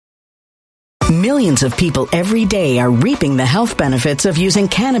Millions of people every day are reaping the health benefits of using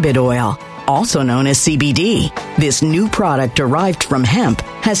cannabis oil, also known as CBD. This new product derived from hemp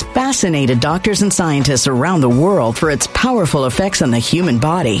has fascinated doctors and scientists around the world for its powerful effects on the human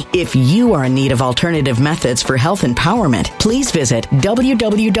body. If you are in need of alternative methods for health empowerment, please visit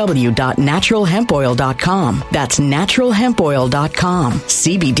www.naturalhempoil.com. That's naturalhempoil.com.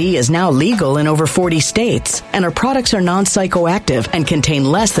 CBD is now legal in over 40 states, and our products are non-psychoactive and contain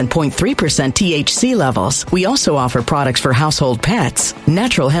less than 0.3% THC levels. We also offer products for household pets.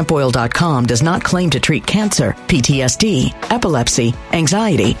 Naturalhempoil.com does not claim to treat cancer, PTSD, epilepsy,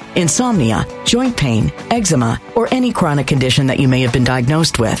 anxiety, insomnia, joint pain, eczema, or any chronic condition that you may have been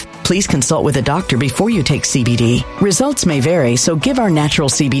diagnosed with. Please consult with a doctor before you take CBD. Results may vary, so give our natural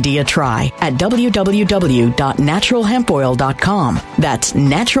CBD a try at www.naturalhempoil.com. That's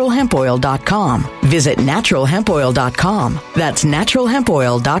naturalhempoil.com. Visit naturalhempoil.com. That's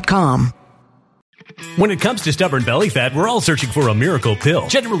naturalhempoil.com. When it comes to stubborn belly fat, we're all searching for a miracle pill.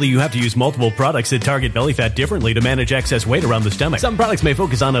 Generally, you have to use multiple products that target belly fat differently to manage excess weight around the stomach. Some products may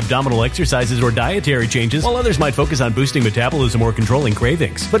focus on abdominal exercises or dietary changes, while others might focus on boosting metabolism or controlling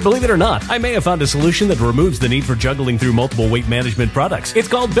cravings. But believe it or not, I may have found a solution that removes the need for juggling through multiple weight management products. It's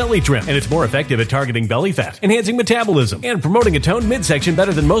called Belly Trim, and it's more effective at targeting belly fat, enhancing metabolism, and promoting a toned midsection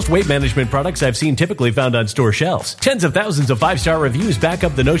better than most weight management products I've seen typically found on store shelves. Tens of thousands of 5-star reviews back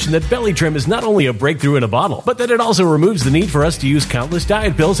up the notion that Belly Trim is not only a breakthrough in a bottle, but that it also removes the need for us to use countless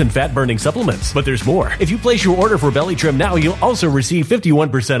diet pills and fat-burning supplements. But there's more. If you place your order for Belly Trim now, you'll also receive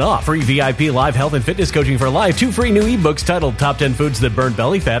 51% off, free VIP live health and fitness coaching for life, 2 free new ebooks titled Top 10 Foods That Burn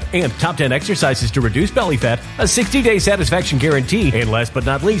Belly Fat and Top 10 Exercises to Reduce Belly Fat, a 60-day satisfaction guarantee, and last but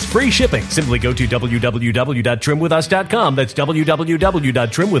not least, free shipping. Simply go to www.trimwithus.com. That's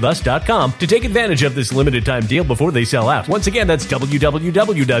www.trimwithus.com to take advantage of this limited time deal before they sell out. Once again, that's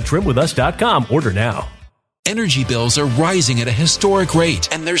www.trimwithus.com. Order now. Energy bills are rising at a historic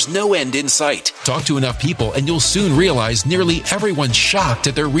rate, and there's no end in sight. Talk to enough people, and you'll soon realize nearly everyone's shocked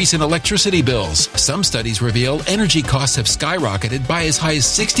at their recent electricity bills. Some studies reveal energy costs have skyrocketed by as high as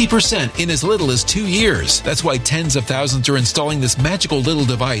 60% in as little as 2 years. That's why tens of thousands are installing this magical little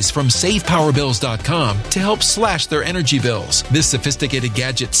device from SavePowerBills.com to help slash their energy bills. This sophisticated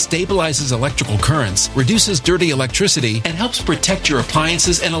gadget stabilizes electrical currents, reduces dirty electricity, and helps protect your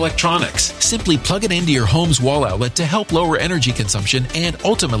appliances and electronics. Simply plug it into your home's wall outlet to help lower energy consumption and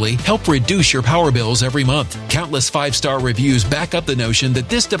ultimately help reduce your power bills every month. Countless 5-star reviews back up the notion that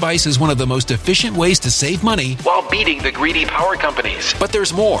this device is one of the most efficient ways to save money while beating the greedy power companies. But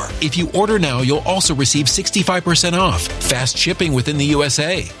there's more. If you order now, you'll also receive 65% off, fast shipping within the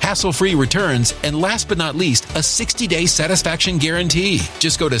USA, hassle-free returns, and last but not least, a 60-day satisfaction guarantee.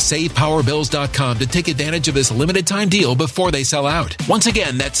 Just go to SavePowerBills.com to take advantage of this limited time deal before they sell out. Once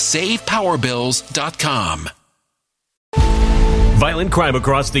again, that's SavePowerBills.com. Violent crime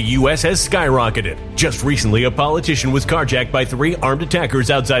across the U.S. has skyrocketed. Just recently, a politician was carjacked by 3 armed attackers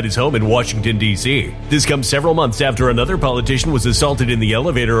outside his home in Washington, D.C. This comes several months after another politician was assaulted in the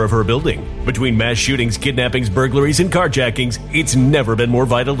elevator of her building. Between mass shootings, kidnappings, burglaries, and carjackings, it's never been more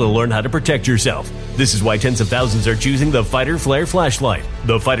vital to learn how to protect yourself. This is why tens of thousands are choosing the Fighter Flare flashlight.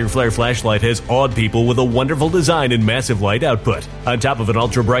 The Fighter Flare flashlight has awed people with a wonderful design and massive light output. On top of an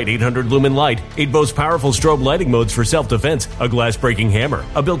ultra-bright 800-lumen light, it boasts powerful strobe lighting modes for self-defense, a glass-breaking hammer,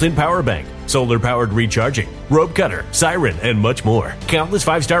 a built-in power bank, solar-powered recharging, rope cutter, siren, and much more. Countless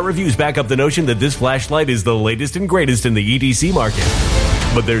 5-star reviews back up the notion that this flashlight is the latest and greatest in the EDC market.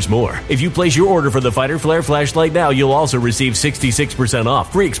 But there's more. If you place your order for the Fighter Flare flashlight now, you'll also receive 66%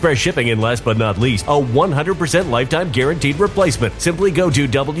 off, free express shipping, and last but not least, a 100% lifetime guaranteed replacement. Simply go to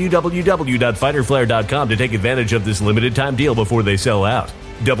www.fighterflare.com to take advantage of this limited time deal before they sell out.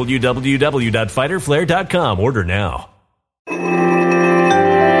 www.fighterflare.com. Order now.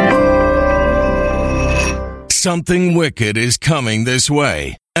 Something wicked is coming this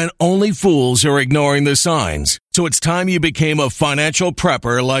way, and only fools are ignoring the signs. So it's time you became a financial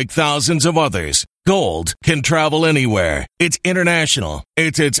prepper like thousands of others. Gold can travel anywhere. It's international.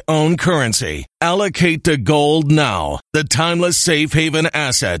 It's its own currency. Allocate to gold now, the timeless safe haven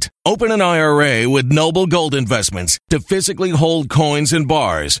asset. Open an IRA with Noble Gold Investments to physically hold coins and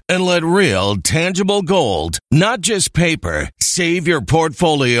bars and let real, tangible gold, not just paper, Save your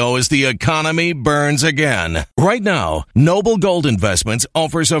portfolio as the economy burns again. Right now, Noble Gold Investments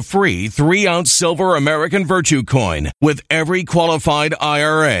offers a free 3-ounce silver American Virtue coin with every qualified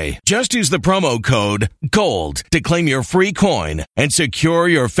IRA. Just use the promo code GOLD to claim your free coin and secure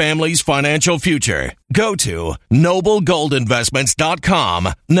your family's financial future. Go to noblegoldinvestments.com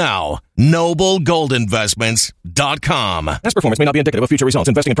now. noblegoldinvestments.com. Past performance may not be indicative of future results.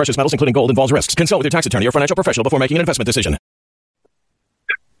 Investing in precious metals, including gold, involves risks. Consult with your tax attorney or financial professional before making an investment decision.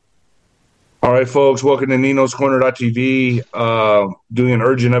 All right, folks, welcome to Nino's Corner.tv. Doing an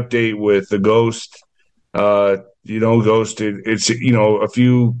urgent update with the Ghost. Ghost, it's a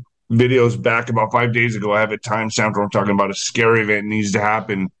few videos back about 5 days ago. I have it timestamped where I'm talking about a scary event needs to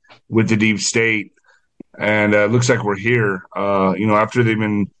happen with the deep state. And it looks like we're here. After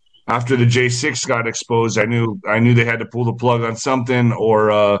the J6 got exposed, I knew they had to pull the plug on something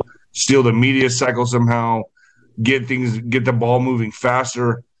or steal the media cycle somehow, get the ball moving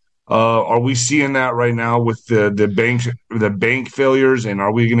faster. Are we seeing that right now with the bank failures, and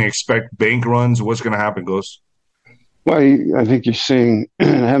are we going to expect bank runs? What's going to happen, Ghost? Well, I think you're seeing. I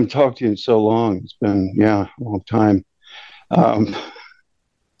haven't talked to you in so long. It's been a long time.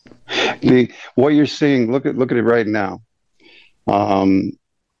 What you're seeing, look at it right now.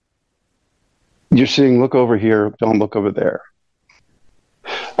 You're seeing, look over here, don't look over there.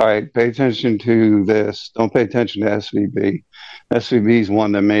 All right, pay attention to this. Don't pay attention to SVB. SVB is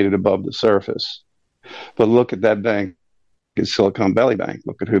one that made it above the surface. But look at that bank, it's Silicon Valley Bank.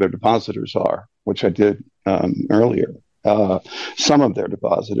 Look at who their depositors are, which I did earlier. Some of their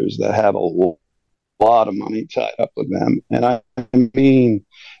depositors that have a lot of money tied up with them. And I mean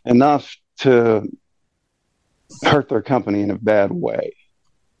enough to hurt their company in a bad way.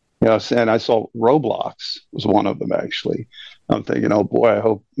 And I saw Roblox was one of them, actually. I'm thinking, oh boy, I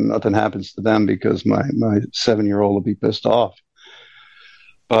hope nothing happens to them because my 7-year-old will be pissed off.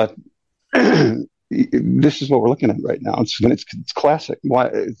 But this is what we're looking at right now. It's classic. Why?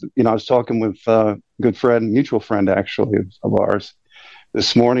 I was talking with a good friend, mutual friend actually of ours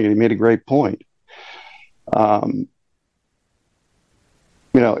this morning, and he made a great point. The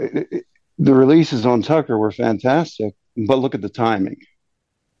releases on Tucker were fantastic, but look at the timing.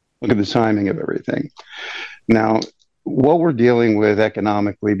 Look at the timing of everything. Now, what we're dealing with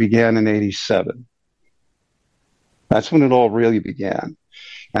economically began in 1987. That's when it all really began.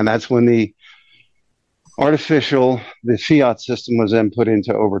 And that's when the fiat system was then put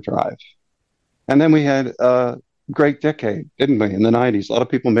into overdrive. And then we had a great decade, didn't we, in the 90s? A lot of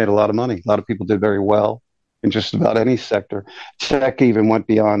people made a lot of money. A lot of people did very well in just about any sector. Tech even went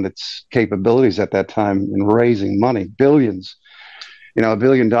beyond its capabilities at that time in raising money, billions. $1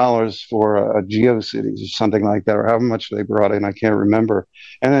 billion for a GeoCities or something like that, or however much they brought in, I can't remember.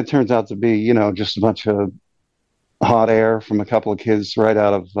 And it turns out to be, just a bunch of hot air from a couple of kids right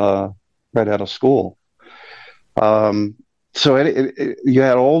out of school. So you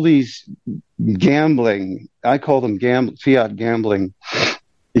had all these gambling, I call them fiat gambling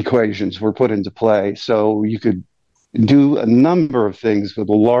equations were put into play. So you could do a number of things with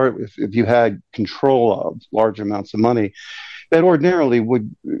if you had control of large amounts of money. That ordinarily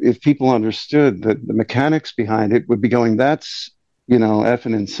would, if people understood that the mechanics behind it, would be going, that's,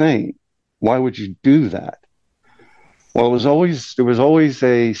 effing insane. Why would you do that? Well, there was always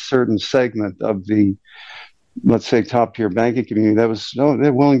a certain segment of the, let's say, top tier banking community that was,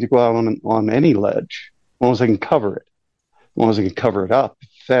 they're willing to go out on any ledge, as long as they can cover it, as long as they can cover it up, if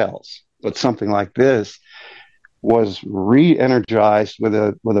it fails. But something like this was re-energized with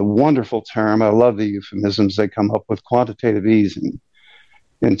a wonderful term. I love the euphemisms they come up with, quantitative easing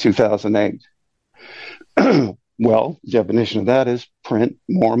in 2008. Well, the definition of that is print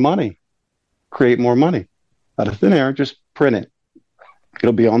more money, create more money out of thin air, just print it.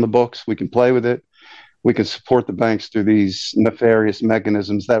 It'll be on the books. We can play with it. We can support the banks through these nefarious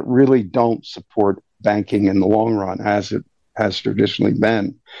mechanisms that really don't support banking in the long run, as it has traditionally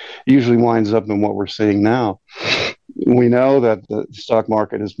been. It usually winds up in what we're seeing now. We know that the stock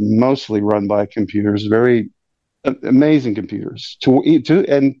market is mostly run by computers, very amazing computers,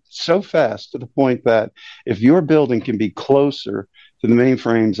 and so fast to the point that if your building can be closer to the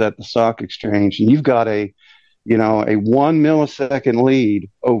mainframes at the stock exchange, and you've got a 1 millisecond lead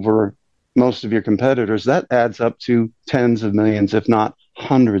over most of your competitors, that adds up to tens of millions, if not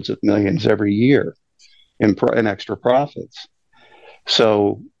hundreds of millions every year in extra profits.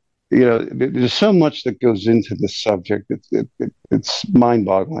 So, there's so much that goes into this subject. It's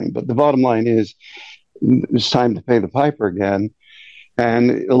mind-boggling. But the bottom line is, it's time to pay the piper again.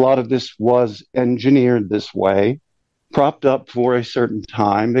 And a lot of this was engineered this way propped up for a certain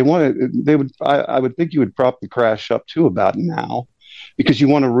time. I would think you would prop the crash up to about now, because you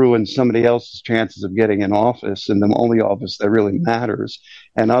want to ruin somebody else's chances of getting in office, and the only office that really matters,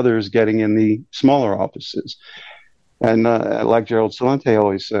 and others getting in the smaller offices. And like Gerald Celente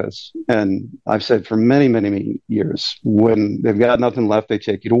always says, and I've said for many, many years, when they've got nothing left, they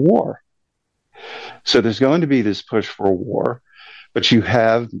take you to war. So there's going to be this push for war, but you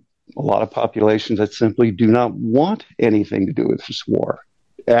have a lot of populations that simply do not want anything to do with this war.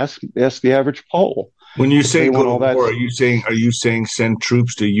 Ask the average Pole. When you say go to war, are you saying send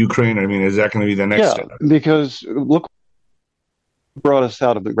troops to Ukraine? I mean, is that going to be the next step? Because look, brought us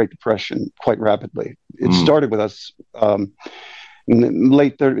out of the Great Depression quite rapidly. It started with us in the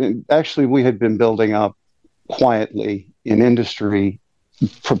late 30s. Actually, we had been building up quietly in industry,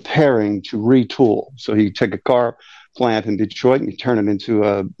 preparing to retool. So you take a car plant in Detroit and you turn it into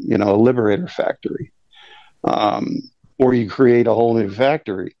a Liberator factory, or you create a whole new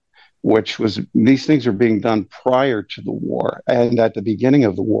factory. These things are being done prior to the war and at the beginning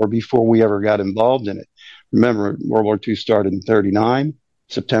of the war, before we ever got involved in it. Remember, World War II started in 1939,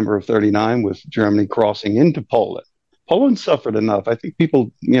 September of 1939, with Germany crossing into Poland. Poland suffered enough. I think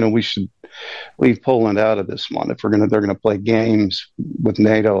people, we should leave Poland out of this one if they're going to play games with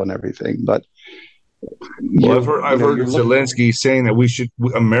NATO and everything. But I've heard Zelensky saying that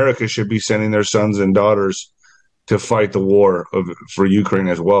America should be sending their sons and daughters to fight the war for Ukraine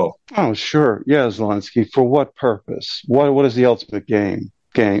as well. Oh, sure. Yeah, Zelensky. For what purpose? What is the ultimate gain?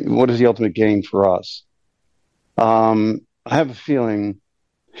 What is the ultimate gain for us? I have a feeling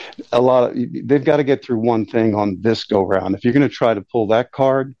they've got to get through one thing on this go round. If you're going to try to pull that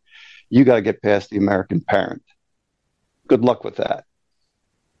card, you got to get past the American parent. Good luck with that.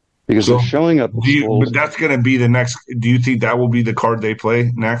 Because they're showing up. But that's going to be the next. Do you think that will be the card they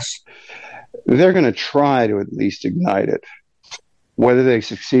play next? They're going to try to at least ignite it. Whether they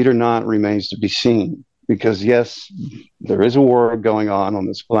succeed or not remains to be seen. Because, yes, there is a war going on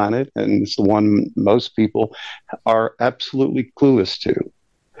this planet, and it's the one most people are absolutely clueless to.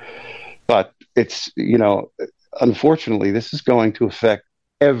 But it's, unfortunately, this is going to affect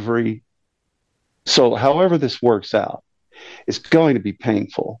every. So, however this works out, it's going to be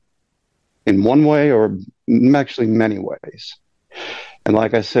painful in one way or actually many ways. And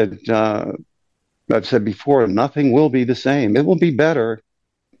like I said, I've said before, nothing will be the same. It will be better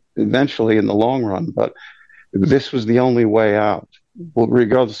eventually in the long run, but this was the only way out. Well,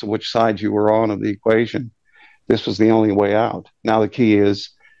 regardless of which side you were on of the equation, this was the only way out. Now the key is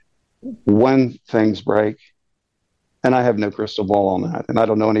when things break, and I have no crystal ball on that, and I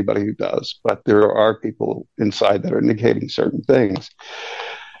don't know anybody who does, but there are people inside that are indicating certain things.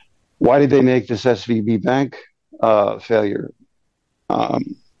 Why did they make this SVB bank failure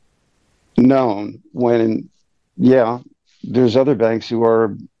known when, there's other banks who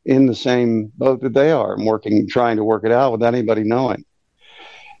are in the same boat that they are, trying to work it out without anybody knowing.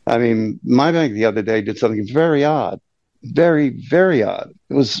 I mean, my bank the other day did something very odd, very, very odd.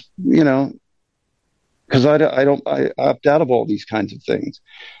 It was, because I opt out of all these kinds of things.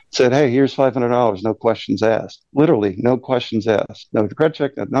 Said, hey, here's $500, no questions asked. Literally, no questions asked. No credit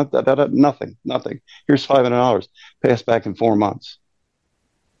check, nothing. Here's $500. Pay us back in 4 months.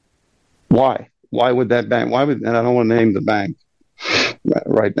 Why? Why would that bank? And I don't want to name the bank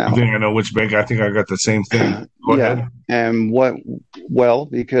right now. I think I know which bank. I think I got the same thing. Go ahead. And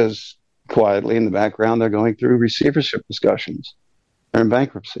because quietly in the background, they're going through receivership discussions. They're in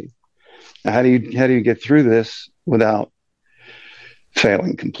bankruptcy. Now, how do you get through this without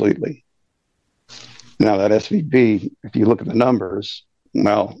failing completely? Now that SVB, if you look at the numbers,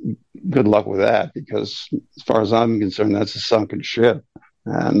 well, good luck with that, because as far as I'm concerned, that's a sunken ship.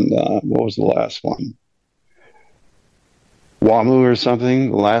 And what was the last one? WAMU or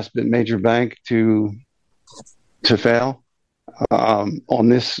something, the last major bank to fail on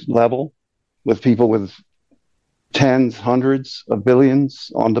this level, with people with tens, hundreds of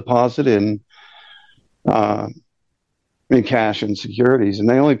billions on deposit in cash and securities. And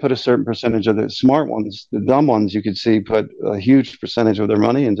they only put a certain percentage of the smart ones. The dumb ones, you could see, put a huge percentage of their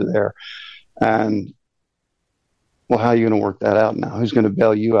money into there. And well, how are you going to work that out now? Who's going to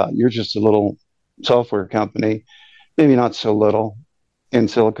bail you out? You're just a little software company, maybe not so little, in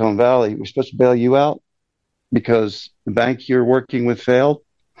Silicon Valley. We're supposed to bail you out because the bank you're working with failed?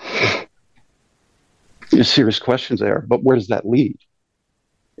 There's serious questions there. But where does that lead?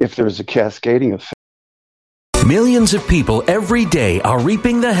 If there's a cascading effect. Millions of people every day are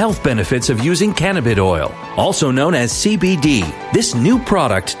reaping the health benefits of using cannabis oil, also known as CBD. This new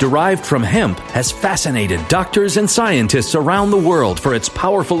product derived from hemp has fascinated doctors and scientists around the world for its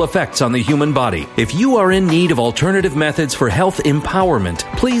powerful effects on the human body. If you are in need of alternative methods for health empowerment,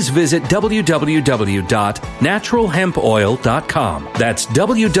 please visit www.naturalhempoil.com. That's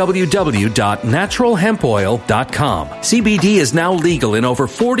www.naturalhempoil.com. CBD is now legal in over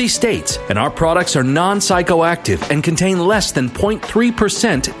 40 states, and our products are non-psychoactive and contain less than 0.3%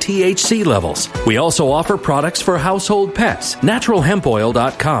 THC levels. We also offer products for household pets.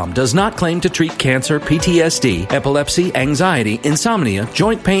 NaturalHempOil.com does not claim to treat cancer, PTSD, epilepsy, anxiety, insomnia,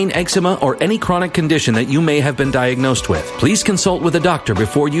 joint pain, eczema, or any chronic condition that you may have been diagnosed with. Please consult with a doctor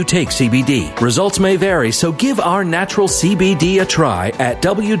before you take CBD. Results may vary, so give our natural CBD a try at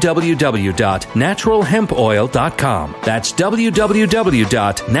www.naturalhempoil.com. That's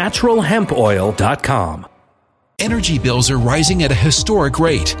www.naturalhempoil.com. Energy bills are rising at a historic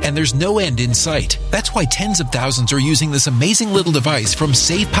rate, and there's no end in sight. That's why tens of thousands are using this amazing little device from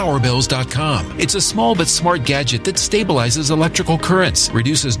SavePowerBills.com. It's a small but smart gadget that stabilizes electrical currents,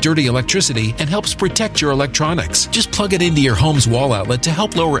 reduces dirty electricity, and helps protect your electronics. Just plug it into your home's wall outlet to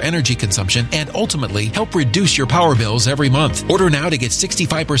help lower energy consumption and ultimately help reduce your power bills every month. Order now to get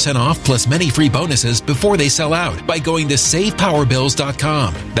 65% off plus many free bonuses before they sell out by going to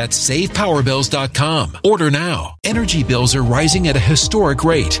SavePowerBills.com. That's SavePowerBills.com. Order now. Energy bills are rising at a historic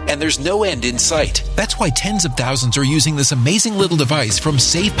rate, and there's no end in sight. That's why tens of thousands are using this amazing little device from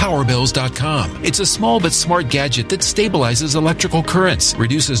SavePowerBills.com. It's a small but smart gadget that stabilizes electrical currents,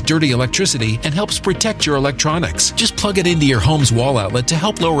 reduces dirty electricity, and helps protect your electronics. Just plug it into your home's wall outlet to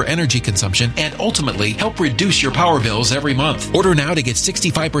help lower energy consumption and ultimately help reduce your power bills every month. Order now to get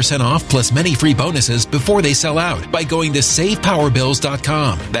 65% off plus many free bonuses before they sell out by going to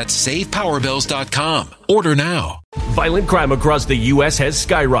SavePowerBills.com. That's SavePowerBills.com. Order now. Violent crime across the U.S. has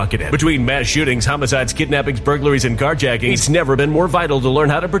skyrocketed. Between mass shootings, homicides, kidnappings, burglaries, and carjackings, it's never been more vital to learn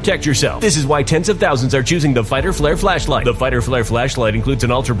how to protect yourself. This is why tens of thousands are choosing the Fighter Flare flashlight. The Fighter Flare flashlight includes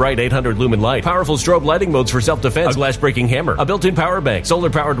an ultra-bright 800-lumen light, powerful strobe lighting modes for self-defense, a glass-breaking hammer, a built-in power bank,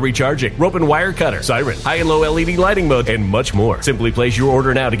 solar-powered recharging, rope and wire cutter, siren, high and low LED lighting mode, and much more. Simply place your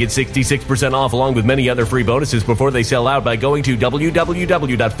order now to get 66% off along with many other free bonuses before they sell out by going to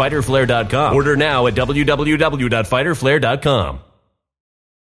www.fighterflare.com. Order now at www.fighterflare.com.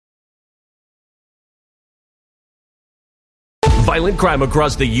 Violent crime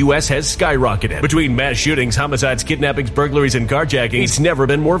across the U.S. has skyrocketed. Between mass shootings, homicides, kidnappings, burglaries, and carjackings, it's never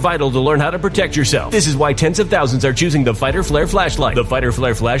been more vital to learn how to protect yourself. This is why tens of thousands are choosing the Fighter Flare flashlight. The Fighter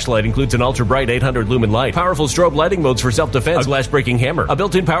Flare flashlight includes an ultra-bright 800-lumen light, powerful strobe lighting modes for self-defense, a glass-breaking hammer, a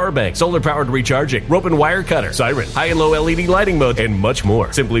built-in power bank, solar-powered recharging, rope and wire cutter, siren, high and low LED lighting mode, and much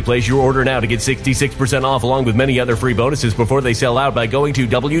more. Simply place your order now to get 66% off along with many other free bonuses before they sell out by going to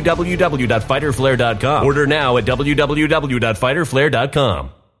www.fighterflare.com. Order now at www.fighterflare.com.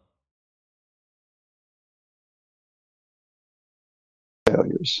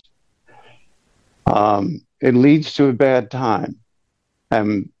 Failures. It leads to a bad time.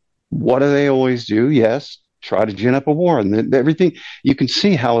 And what do they always do? Yes, try to gin up a war. And everything, you can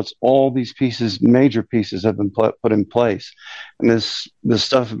see how it's all these pieces, major pieces have been put in place. And this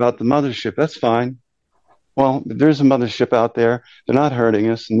stuff about the mothership, that's fine. Well, there's a mothership out there. They're not hurting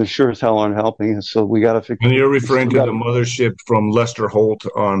us, and they sure as hell aren't helping us. So we got to fix. And you're referring to the mothership from Lester Holt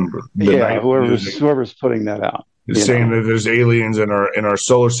on the whoever's putting that out. Saying that there's aliens in our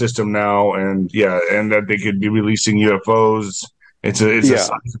solar system now, and that they could be releasing UFOs. It's a size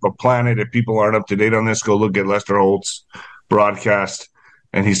of a planet. If people aren't up to date on this, go look at Lester Holt's broadcast.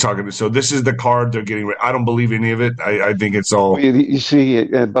 And he's talking to. So this is the card they're getting. I don't believe any of it. I think it's all. You see,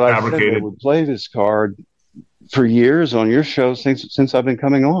 but I said fabricated. they would play this card for years on your show since I've been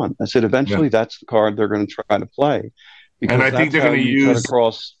coming on. I said eventually that's the card they're going to try to play, because and I think they're going to use cut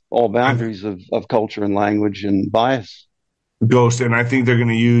across all boundaries of culture and language and bias. Ghost, and I think they're going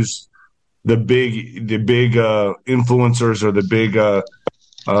to use the big influencers or the big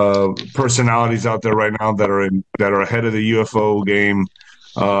personalities out there right now that are ahead of the UFO game.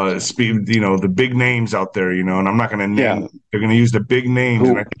 The big names out there, and I'm not going to name. They're going to use the big names.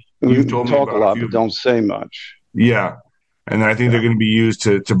 And I think you told me talk about a lot, but don't say much. Yeah. And I think they're going to be used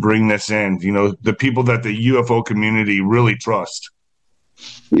to bring this in, the people that the UFO community really trust.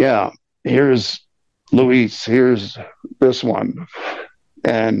 Yeah. Here's Luis. Here's this one.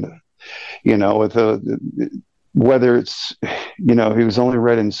 And, with whether it's, he was only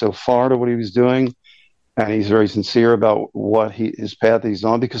read in so far to what he was doing, and he's very sincere about what his path he's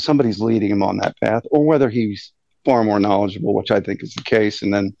on, because somebody's leading him on that path, or whether he's far more knowledgeable, which I think is the case.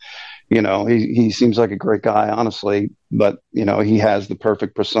 And then, He seems like a great guy, honestly, but, he has the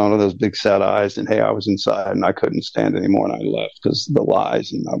perfect persona, those big sad eyes, and, hey, I was inside and I couldn't stand anymore and I left because the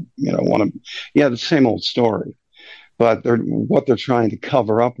lies and, the same old story. But what they're trying to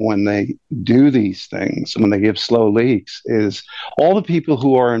cover up when they do these things, when they give slow leaks, is all the people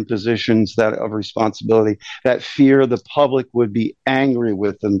who are in positions of responsibility that fear the public would be angry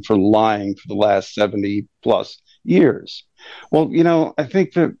with them for lying for the last 70 plus years. Well, I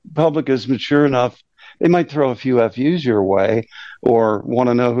think the public is mature enough. They might throw a few FUs your way or want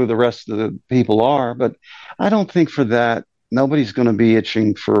to know who the rest of the people are. But I don't think for that, nobody's going to be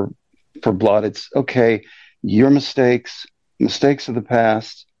itching for blood. It's okay. Your mistakes of the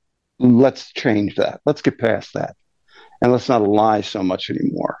past, let's change that. Let's get past that. And let's not lie so much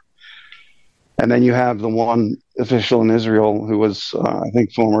anymore. And then you have the one official in Israel who was, I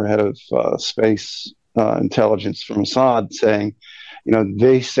think, former head of space intelligence from Mossad saying,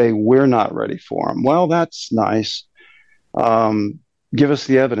 they say we're not ready for them. Well, that's nice. Give us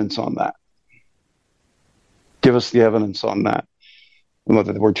the evidence on that. Give us the evidence on that.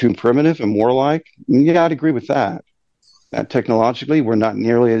 Whether we're too primitive and warlike, yeah, I'd agree with that. That technologically, we're not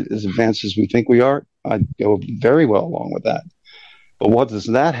nearly as advanced as we think we are. I'd go very well along with that. But what does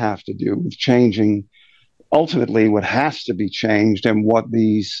that have to do with changing? Ultimately, what has to be changed and what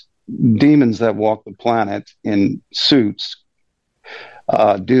these demons that walk the planet in suits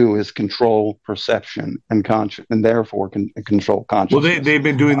do is control perception and and therefore control consciousness. Well, they've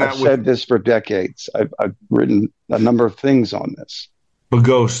been doing that. I've said this for decades. I've written a number of things on this. But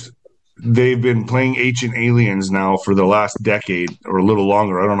Ghost, they've been playing Ancient Aliens now for the last decade or a little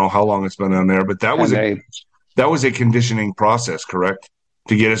longer. I don't know how long it's been on there, but that was a conditioning process, correct?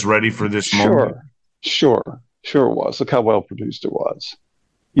 To get us ready for this moment. Sure it was. Look how well produced it was.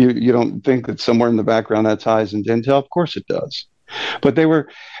 You don't think that somewhere in the background that ties into intel? Of course it does. But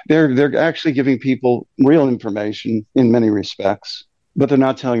they're actually giving people real information in many respects, but they're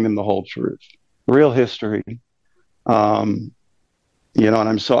not telling them the whole truth, real history. And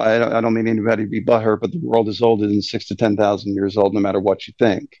I don't mean anybody to be butthurt, but the world is older than 6,000 to 10,000 years old, no matter what you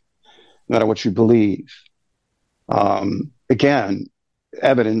think, no matter what you believe. Again,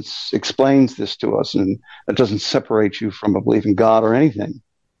 evidence explains this to us, and it doesn't separate you from a belief in God or anything.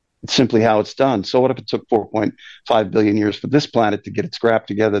 It's simply how it's done. So what if it took 4.5 billion years for this planet to get its crap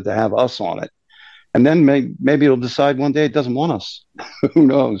together to have us on it? And then maybe it'll decide one day it doesn't want us. Who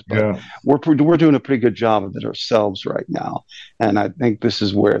knows? But we're doing a pretty good job of it ourselves right now. And I think this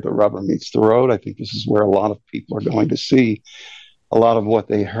is where the rubber meets the road. I think this is where a lot of people are going to see a lot of what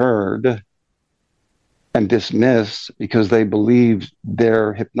they heard and dismiss because they believe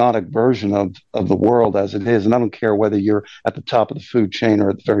their hypnotic version of the world as it is. And I don't care whether you're at the top of the food chain or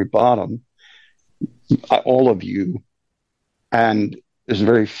at the very bottom, all of you. And there's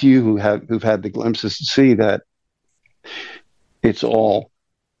very few who've had the glimpses to see that it's all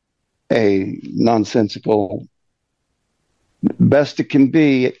a nonsensical, best it can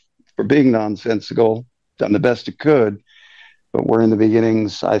be for being nonsensical, done the best it could. But we're in the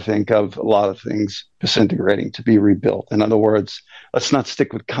beginnings, I think, of a lot of things disintegrating to be rebuilt. In other words, let's not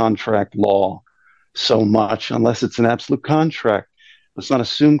stick with contract law so much unless it's an absolute contract. Let's not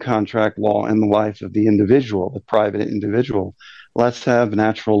assume contract law in the life of the individual, the private individual. Let's have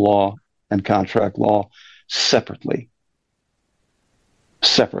natural law and contract law separately.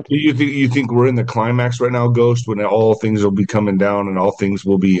 You think we're in the climax right now, Ghost, when all things will be coming down and all things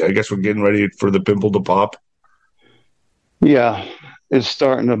will be, I guess we're getting ready for the pimple to pop? Yeah, it's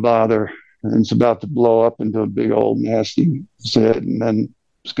starting to bother. And it's about to blow up into a big old nasty zit, and then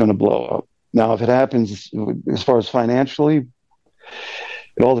it's going to blow up. Now, if it happens as far as financially,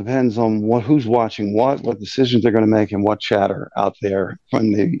 it all depends on who's watching what decisions they're going to make, and what chatter out there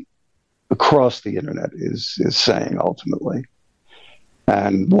across the internet is saying ultimately,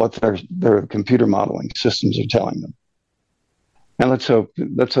 and what their computer modeling systems are telling them. And let's hope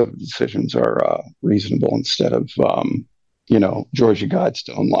the decisions are reasonable instead of Georgia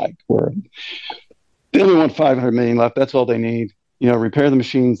Guidestone like, where they only want 500 million left. That's all they need. Repair the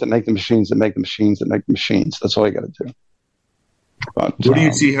machines that make the machines that make the machines that make the machines. That's all you got to do. But, what do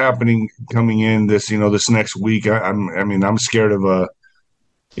you see happening coming in this next week? I'm scared of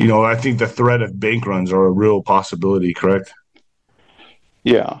I think the threat of bank runs are a real possibility, correct?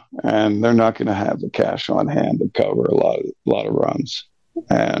 Yeah, and they're not going to have the cash on hand to cover a lot of runs.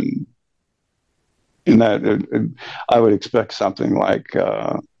 And in that, I would expect something like,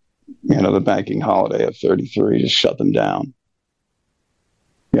 the banking holiday of 33, just shut them down,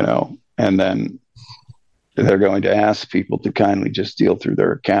 and then they're going to ask people to kindly just deal through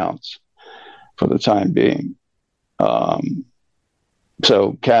their accounts for the time being.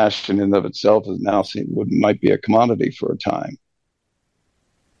 So cash in and of itself is now might be a commodity for a time.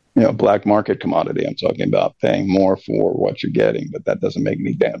 Black market commodity. I'm talking about paying more for what you're getting, but that doesn't make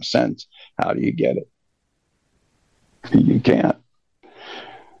any damn sense. How do you get it? You can't.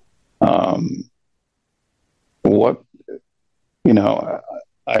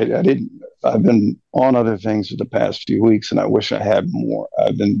 I've been on other things for the past few weeks, and I wish I had more.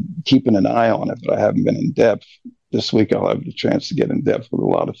 I've been keeping an eye on it, but I haven't been in depth. This week I'll have the chance to get in depth with a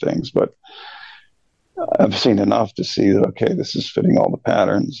lot of things, but I've seen enough to see that, okay, this is fitting all the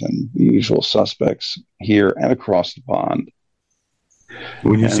patterns and the usual suspects here and across the pond.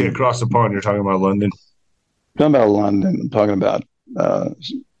 When you say across the pond, you're talking about London? I'm talking about London. I'm talking about,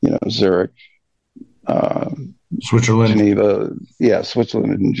 Zurich, Switzerland, Geneva. Yeah,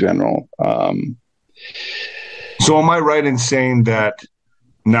 Switzerland in general. So am I right in saying that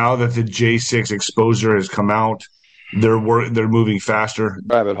now that the J6 exposure has come out, they're moving faster?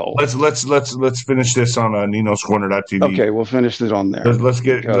 Rabbit hole. Let's finish this on Nino'sCorner.tv. Okay, we'll finish it on there. Let's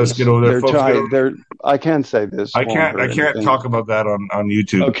get over there, folks. I can say this. I can't talk about that on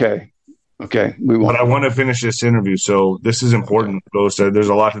YouTube. Okay, we won't. But I want to finish this interview, so this is important. Okay. There's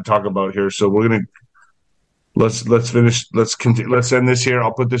a lot to talk about here, so we're gonna let's finish. Let's continue. Let's end this here.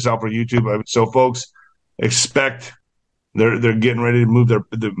 I'll put this out for YouTube. So, folks, expect they're getting ready to move. They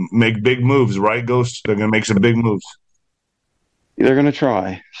make big moves, right, Ghost? They're gonna make some big moves. They're gonna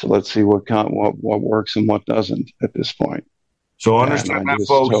try. So let's see what works and what doesn't at this point. So understand that,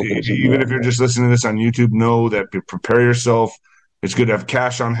 folks. Even if you're just listening to this on YouTube, know that prepare yourself. It's good to have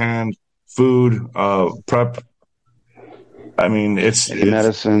cash on hand. Food, prep. I mean, it's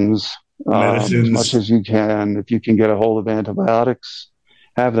medicines as much as you can. If you can get a hold of antibiotics,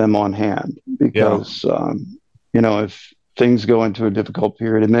 have them on hand, because if things go into a difficult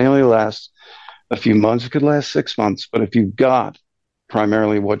period, it may only last a few months. It could last 6 months, but if you've got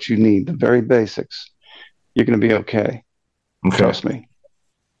primarily what you need, the very basics, you're going to be okay. Trust me.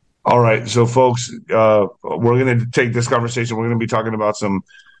 All right, so folks, we're going to take this conversation. We're going to be talking about some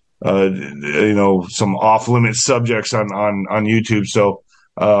some off-limit subjects on YouTube. So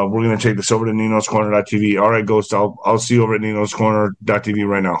we're going to take this over to Nino'sCorner.tv. All right, Ghost, I'll see you over at Nino'sCorner.tv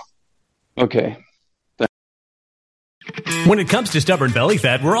right now. Okay. When it comes to stubborn belly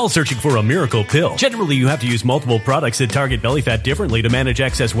fat, we're all searching for a miracle pill. Generally, you have to use multiple products that target belly fat differently to manage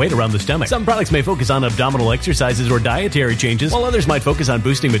excess weight around the stomach. Some products may focus on abdominal exercises or dietary changes, while others might focus on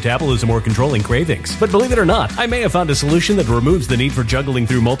boosting metabolism or controlling cravings. But believe it or not, I may have found a solution that removes the need for juggling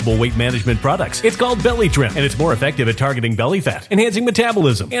through multiple weight management products. It's called Belly Trim, and it's more effective at targeting belly fat, enhancing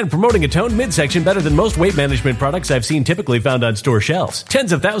metabolism, and promoting a toned midsection better than most weight management products I've seen typically found on store shelves.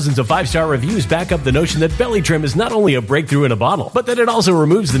 Tens of thousands of 5-star reviews back up the notion that Belly Trim is not only a breakthrough in a bottle, but that it also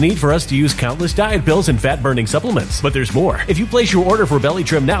removes the need for us to use countless diet pills and fat-burning supplements. But there's more. If you place your order for Belly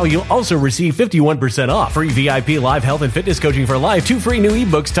Trim now, you'll also receive 51% off, free VIP live health and fitness coaching for life, 2 free new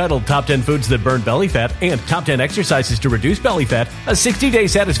ebooks titled Top 10 Foods That Burn Belly Fat and Top 10 Exercises to Reduce Belly Fat, a 60-day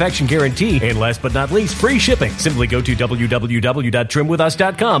satisfaction guarantee, and last but not least, free shipping. Simply go to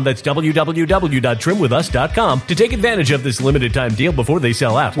www.trimwithus.com. That's www.trimwithus.com to take advantage of this limited time deal before they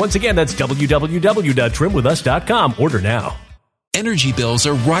sell out. Once again, that's www.trimwithus.com. Order now. Energy bills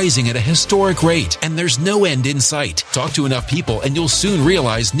are rising at a historic rate, and there's no end in sight. Talk to enough people, and you'll soon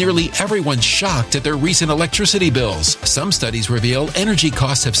realize nearly everyone's shocked at their recent electricity bills. Some studies reveal energy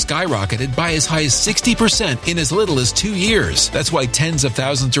costs have skyrocketed by as high as 60% in as little as 2 years. That's why tens of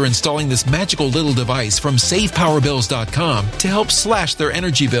thousands are installing this magical little device from SavePowerBills.com to help slash their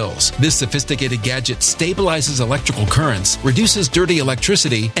energy bills. This sophisticated gadget stabilizes electrical currents, reduces dirty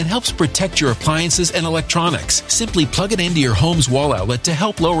electricity, and helps protect your appliances and electronics. Simply plug it into your home's wall outlet to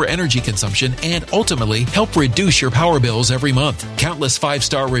help lower energy consumption and ultimately help reduce your power bills every month. Countless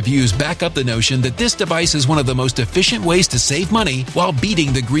 5-star reviews back up the notion that this device is one of the most efficient ways to save money while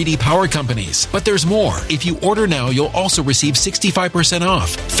beating the greedy power companies. But there's more. If you order now, you'll also receive 65%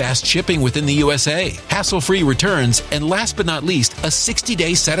 off, fast shipping within the USA, hassle-free returns, and last but not least, a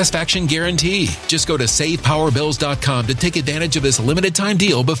 60-day satisfaction guarantee. Just go to SavePowerBills.com to take advantage of this limited time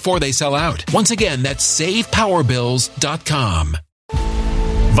deal before they sell out. Once again, that's SavePowerBills.com.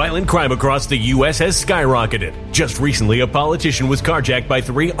 Violent crime across the U.S. has skyrocketed. Just recently, a politician was carjacked by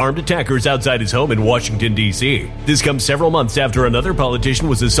 3 armed attackers outside his home in Washington, D.C. This comes several months after another politician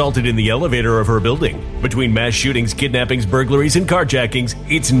was assaulted in the elevator of her building. Between mass shootings, kidnappings, burglaries, and carjackings,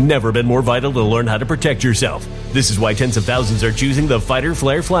 it's never been more vital to learn how to protect yourself. This is why tens of thousands are choosing the Fighter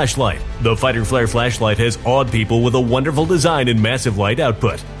Flare flashlight. The Fighter Flare flashlight has awed people with a wonderful design and massive light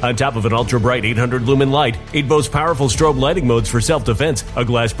output. On top of an ultra-bright 800 lumen light, it boasts powerful strobe lighting modes for self-defense, a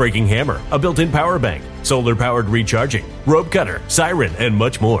glass glass-breaking hammer, a built-in power bank, solar-powered recharging, rope cutter, siren, and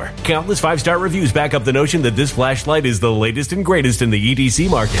much more. Countless 5-star reviews back up the notion that this flashlight is the latest and greatest in the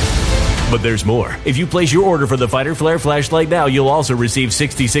EDC market. But there's more. If you place your order for the Fighter Flare flashlight now, you'll also receive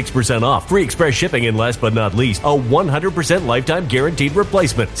 66% off, free express shipping, and last but not least, a 100% lifetime guaranteed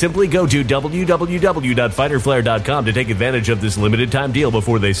replacement. Simply go to www.fighterflare.com to take advantage of this limited time deal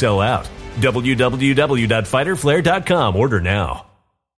before they sell out. www.fighterflare.com. Order now.